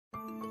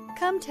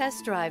Come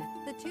test drive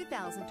the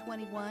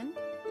 2021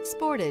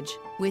 Sportage.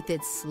 With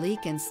its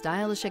sleek and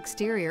stylish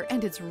exterior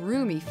and its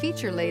roomy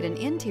feature-laden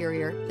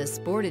interior, the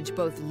Sportage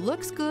both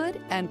looks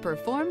good and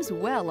performs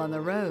well on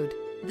the road.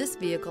 This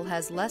vehicle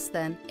has less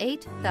than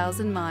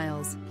 8,000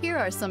 miles. Here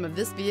are some of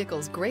this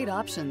vehicle's great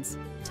options: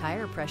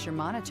 tire pressure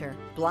monitor,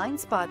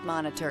 blind spot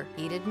monitor,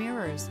 heated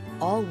mirrors,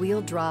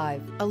 all-wheel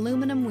drive,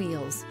 aluminum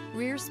wheels,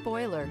 rear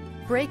spoiler,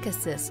 brake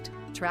assist,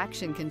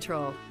 traction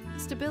control,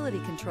 stability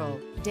control,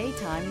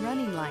 daytime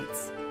running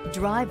lights.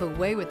 Drive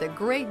away with a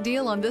great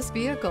deal on this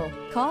vehicle.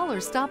 Call or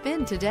stop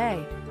in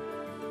today.